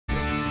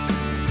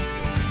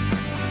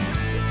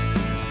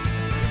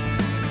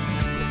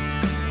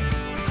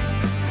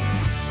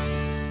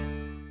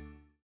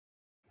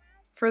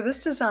For this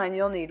design,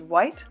 you'll need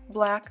white,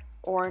 black,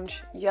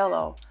 orange,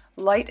 yellow,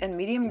 light and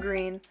medium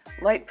green,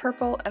 light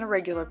purple, and a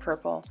regular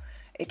purple,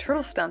 a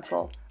turtle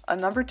stencil, a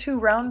number 2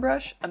 round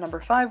brush, a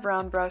number 5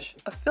 round brush,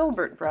 a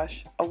filbert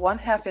brush, a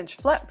 1/2 inch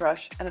flat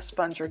brush, and a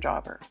sponge or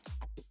dauber.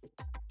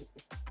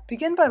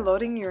 Begin by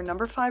loading your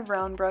number 5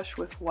 round brush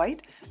with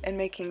white and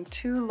making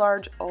 2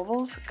 large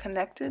ovals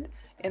connected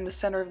in the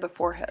center of the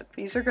forehead.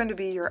 These are going to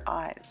be your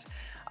eyes.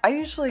 I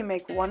usually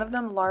make one of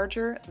them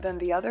larger than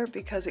the other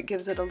because it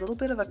gives it a little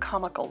bit of a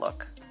comical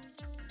look.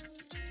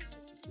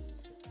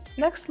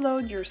 Next,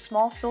 load your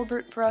small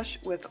filbert brush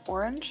with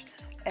orange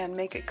and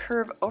make a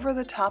curve over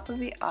the top of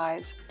the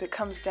eyes that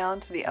comes down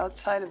to the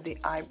outside of the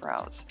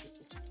eyebrows.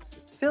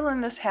 Fill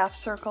in this half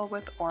circle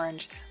with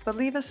orange, but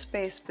leave a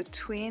space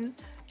between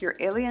your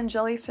alien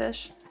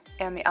jellyfish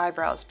and the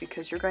eyebrows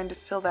because you're going to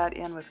fill that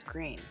in with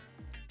green.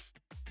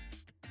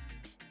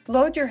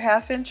 Load your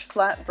 1/2 inch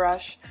flat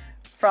brush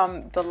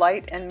from the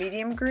light and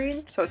medium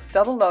green, so it's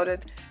double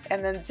loaded,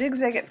 and then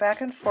zigzag it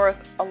back and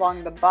forth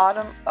along the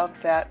bottom of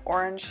that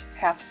orange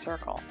half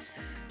circle.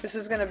 This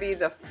is going to be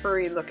the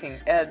furry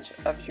looking edge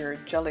of your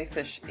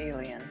jellyfish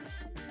alien.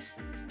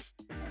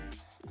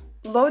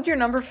 Load your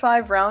number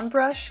 5 round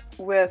brush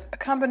with a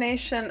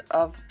combination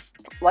of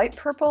light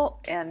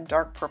purple and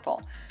dark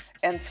purple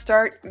and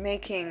start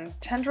making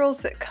tendrils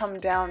that come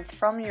down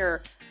from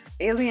your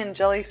alien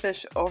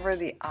jellyfish over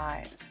the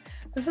eyes.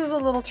 This is a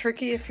little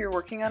tricky if you're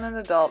working on an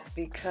adult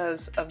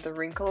because of the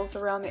wrinkles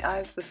around the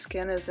eyes. The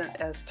skin isn't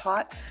as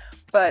taut,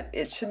 but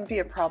it shouldn't be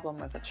a problem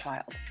with a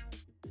child.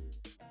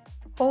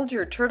 Hold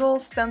your turtle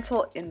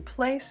stencil in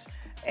place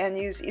and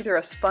use either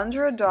a sponge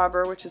or a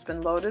dauber, which has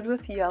been loaded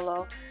with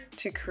yellow,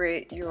 to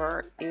create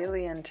your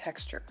alien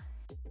texture.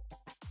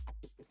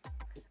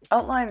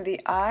 Outline the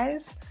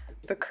eyes,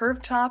 the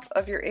curved top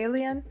of your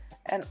alien,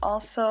 and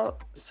also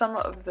some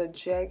of the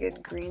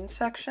jagged green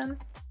section.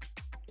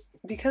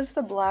 Because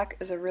the black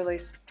is a really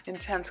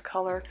intense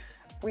color,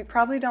 we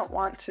probably don't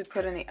want to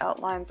put any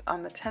outlines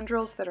on the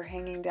tendrils that are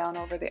hanging down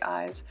over the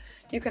eyes.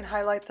 You can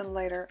highlight them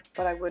later,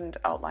 but I wouldn't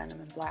outline them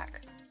in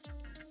black.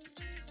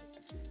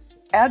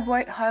 Add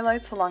white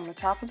highlights along the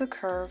top of the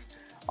curve,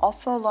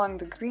 also along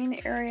the green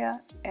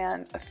area,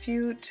 and a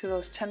few to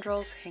those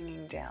tendrils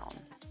hanging down.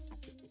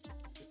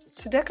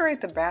 To decorate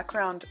the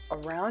background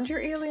around your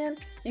alien,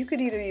 you could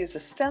either use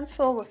a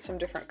stencil with some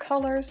different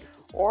colors,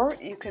 or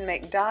you can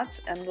make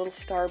dots and little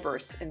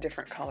starbursts in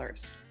different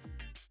colors.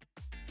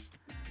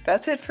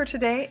 That's it for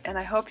today, and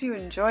I hope you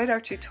enjoyed our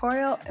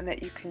tutorial and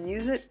that you can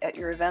use it at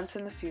your events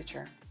in the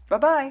future.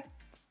 Bye-bye!